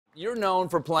You're known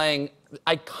for playing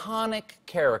iconic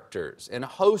characters in a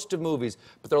host of movies,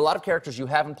 but there are a lot of characters you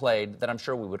haven't played that I'm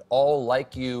sure we would all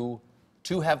like you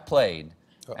to have played.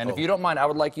 And if you don't mind, I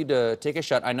would like you to take a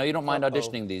shot. I know you don't mind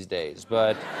auditioning these days,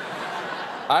 but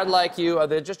I'd like you,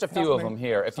 there are just a few of them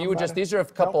here. If you would just, these are a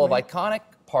couple of iconic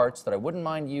parts that I wouldn't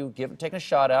mind you taking a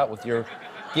shot at with your,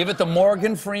 give it the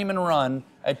Morgan Freeman run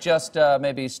at just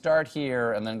maybe start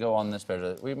here and then go on this page.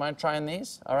 Would you mind trying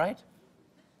these? All right?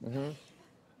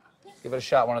 Give it a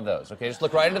shot, one of those. Okay, just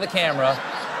look right into the camera.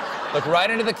 Look right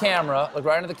into the camera. Look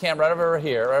right into the camera, right over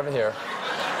here, right over here.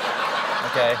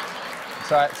 Okay,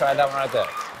 try that one right there.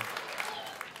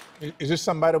 Is this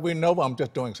somebody we know, or I'm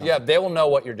just doing something? Yeah, they will know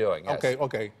what you're doing, yes. Okay,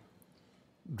 okay.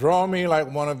 Draw me like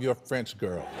one of your French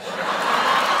girls.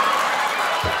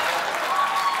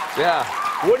 Yeah,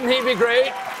 wouldn't he be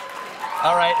great?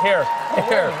 All right, here.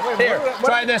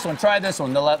 Try this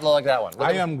one, they'll like that one.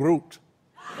 I am Groot.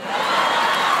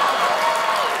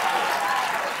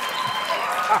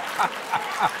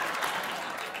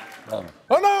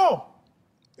 Oh no!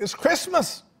 It's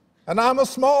Christmas, and I'm a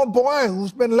small boy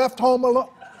who's been left home alone.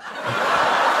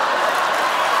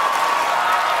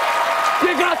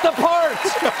 You got the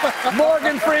part!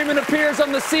 Morgan Freeman appears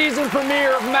on the season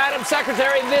premiere of Madam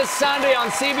Secretary this Sunday on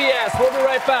CBS. We'll be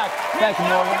right back. Thank you,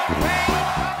 Morgan.